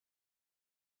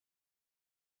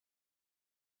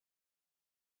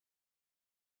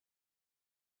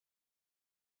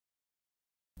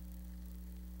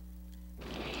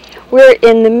We're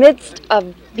in the midst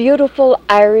of beautiful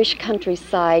Irish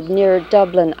countryside near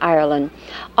Dublin, Ireland,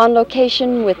 on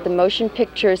location with the motion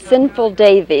picture Sinful,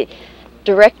 Davey,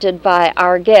 directed by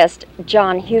our guest,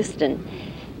 John Huston.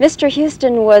 Mr.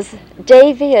 Huston, was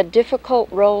Davey a difficult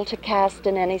role to cast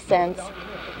in any sense?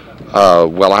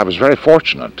 Well, I was very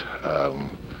fortunate.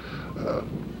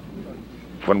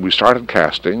 When we started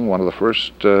casting, one of the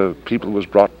first people who was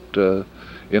brought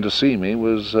in to see me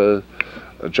was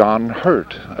John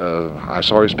Hurt. I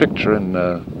saw his picture in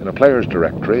a player's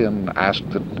directory and asked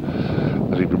that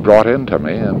he be brought in to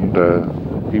me,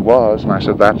 and he was, and I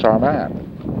said, "That's our man."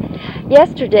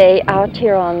 Yesterday, out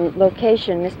here on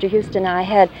location, Mr. Huston and I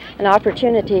had an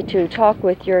opportunity to talk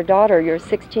with your daughter, your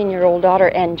 16-year-old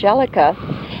daughter, Angelica,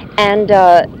 and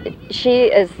she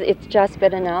is, it's just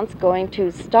been announced, going to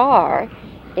star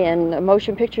in a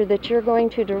motion picture that you're going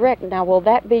to direct. Now, will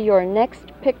that be your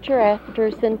next picture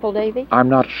after Sinful, Davey? I'm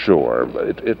not sure,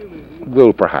 but it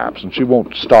will perhaps, and she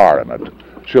won't star in it.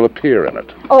 She'll appear in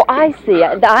it. Oh, I see.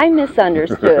 I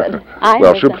misunderstood.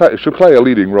 Well, she'll play a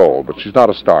leading role, but she's not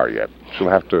a star yet. She'll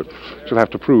have to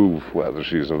prove whether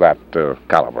she's of that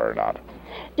caliber or not.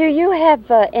 Do you have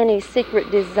any secret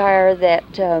desire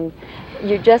that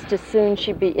you just as soon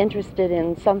she'd be interested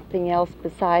in something else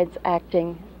besides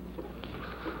acting?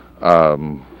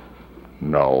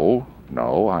 No.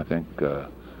 I think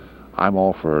I'm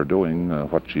all for doing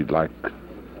what she'd like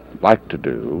to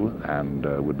do and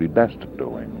would be best at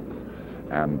doing.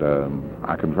 And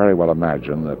I can very well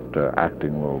imagine that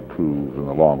acting will prove in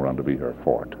the long run to be her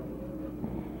forte.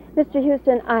 Mr.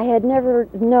 Huston, I had never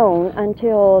known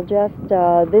until just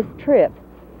this trip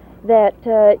that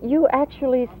you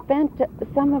actually spent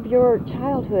some of your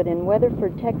childhood in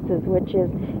Weatherford, Texas, which is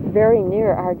very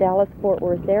near our Dallas-Fort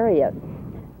Worth area.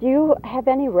 Do you have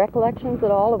any recollections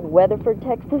at all of Weatherford,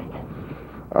 Texas?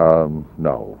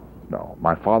 No.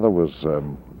 My father was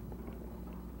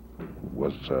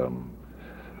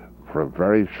for a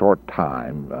very short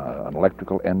time an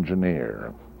electrical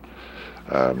engineer.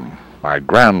 My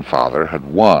grandfather had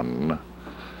won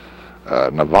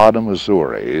Nevada,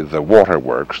 Missouri, the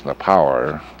waterworks and the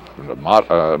power,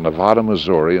 Nevada,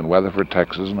 Missouri, and Weatherford,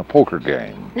 Texas, in a poker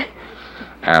game.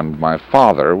 And my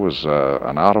father was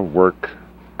an out-of-work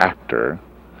actor.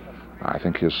 I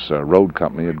think his road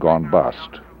company had gone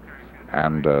bust.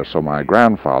 And so my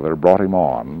grandfather brought him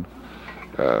on.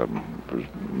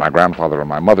 My grandfather on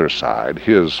my mother's side,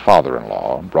 his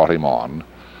father-in-law, brought him on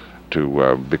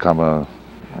to become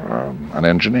an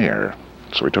engineer.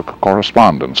 So he took a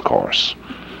correspondence course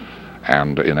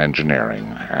and in engineering,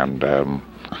 and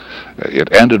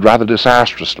it ended rather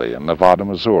disastrously in Nevada,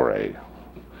 Missouri.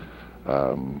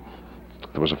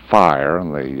 There was a fire,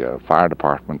 and the fire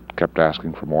department kept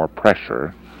asking for more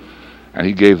pressure, and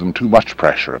he gave them too much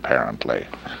pressure, apparently.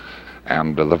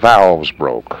 And the valves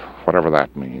broke, whatever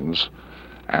that means,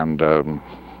 and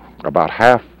about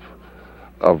half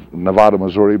of Nevada,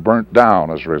 Missouri burnt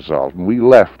down as a result, and we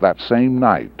left that same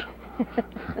night.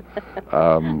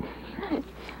 So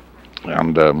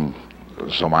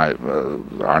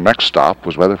our next stop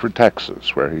was Weatherford,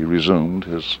 Texas, where he resumed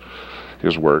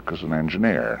his work as an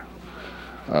engineer.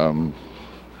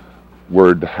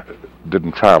 Word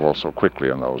didn't travel so quickly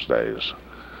in those days.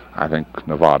 I think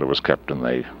Nevada was kept in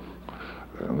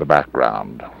the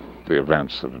background. The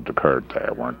events that had occurred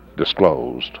there weren't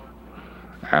disclosed,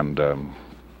 and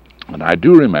I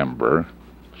do remember,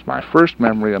 it's my first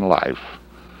memory in life,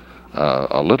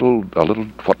 a little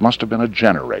what must have been a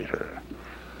generator,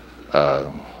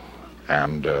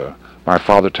 and my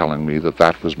father telling me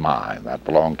that was mine, that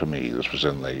belonged to me. This was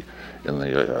in the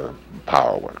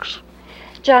power works.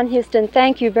 John Huston,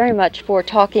 thank you very much for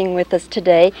talking with us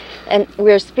today. And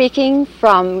we're speaking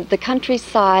from the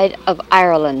countryside of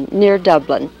Ireland, near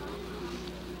Dublin.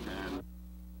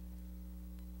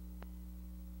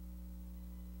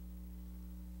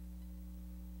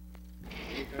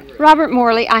 Robert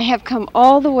Morley, I have come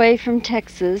all the way from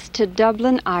Texas to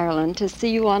Dublin, Ireland to see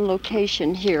you on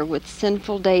location here with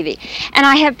Sinful Davey. And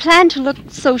I had planned to look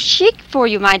so chic for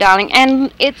you, my darling,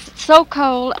 and it's so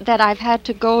cold that I've had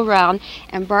to go around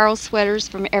and borrow sweaters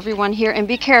from everyone here, and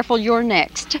be careful, you're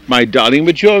next. My darling,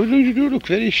 but you do look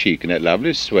very chic in that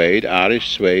lovely suede, Irish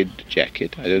suede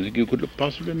jacket. I don't think you could look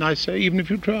possibly nicer, even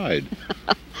if you tried.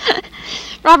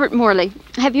 Robert Morley,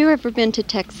 have you ever been to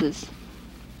Texas?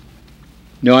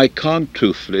 No, I can't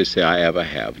truthfully say I ever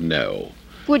have, no.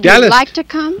 Would you like to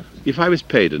come? If I was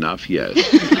paid enough, yes.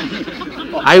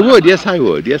 I would, yes I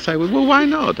would. Well, why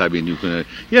not? I mean, you can,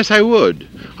 yes I would.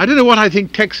 I don't know what I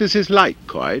think Texas is like,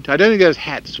 quite. I don't think those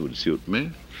hats would suit me.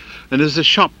 And there's a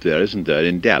shop there, isn't there,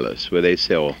 in Dallas, where they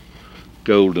sell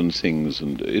golden things,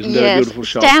 and isn't there a beautiful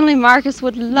shop? Stanley Marcus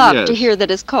would love to Yes. hear that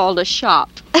it's called a shop.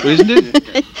 Isn't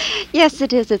it? Yes,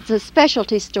 it is. It's a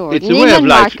specialty store. It's a way of Neiman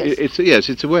life. Marcus.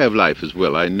 It's a way of life as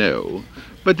well, I know.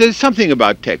 But there's something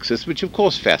about Texas which, of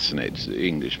course, fascinates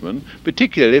Englishmen,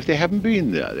 particularly if they haven't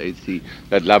been there. They see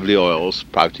that lovely oil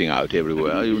sprouting out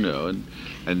everywhere, you know, and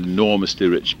enormously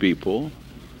rich people.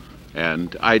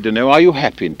 And I don't know, are you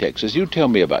happy in Texas? You tell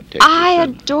me about Texas. I then.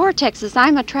 adore Texas.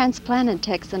 I'm a transplanted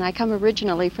Texan. I come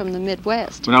originally from the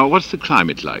Midwest. Now, what's the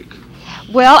climate like?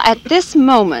 Well, at this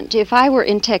moment, if I were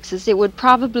in Texas, it would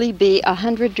probably be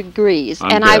 100 degrees,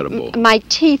 Unbearable. and my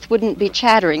teeth wouldn't be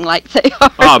chattering like they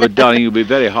are. Ah, but darling, you'll be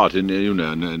very hot and, you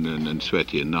know, and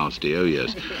sweaty and nasty. Oh,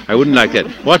 yes. I wouldn't like that.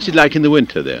 What's it like in the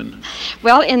winter, then?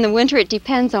 Well, in the winter, it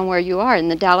depends on where you are. In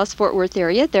the Dallas-Fort Worth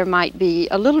area, there might be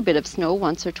a little bit of snow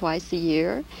once or twice a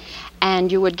year,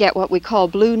 and you would get what we call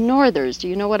blue northers. Do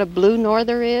you know what a blue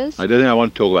norther is? I don't think I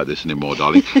want to talk about this anymore,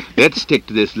 darling. Let's stick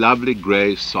to this lovely,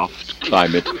 grey, soft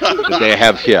climate that they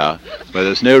have here, where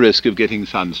there's no risk of getting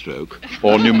sunstroke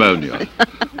or pneumonia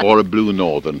or a blue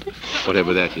northern,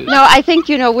 whatever that is. No, I think,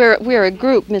 you know, we're a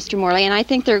group, Mr. Morley, and I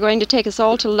think they're going to take us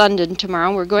all to London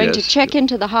tomorrow. We're going to Yes. check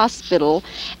into the hospital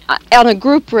on a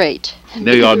group rate.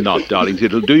 No, you're not, darling.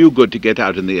 It'll do you good to get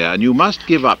out in the air, and you must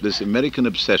give up this American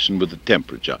obsession with the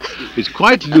temperature. It's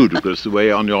quite ludicrous the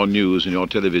way on your news and your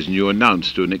television you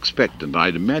announce to an expectant,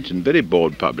 I'd imagine very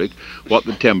bored public, what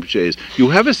the temperature is. You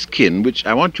have a skin, which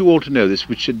I want you all to know this,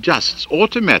 which adjusts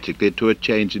automatically to a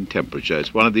change in temperature.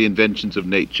 It's one of the inventions of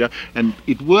nature, and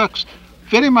it works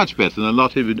very much better than a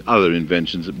lot of other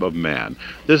inventions of man.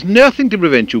 There's nothing to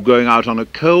prevent you going out on a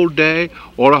cold day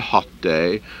or a hot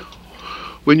day.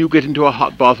 When you get into a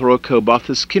hot bath or a cold bath,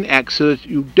 the skin acts so that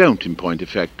you don't, in point of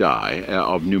fact, die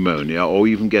of pneumonia or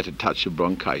even get a touch of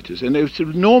bronchitis. And it's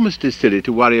enormously silly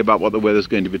to worry about what the weather's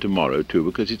going to be tomorrow, too,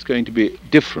 because it's going to be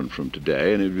different from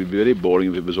today, and it would be very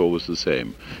boring if it was always the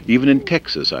same. Even in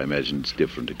Texas, I imagine it's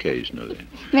different occasionally.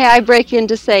 May I break in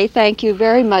to say thank you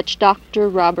very much, Dr.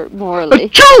 Robert Morley.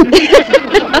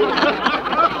 Achoo!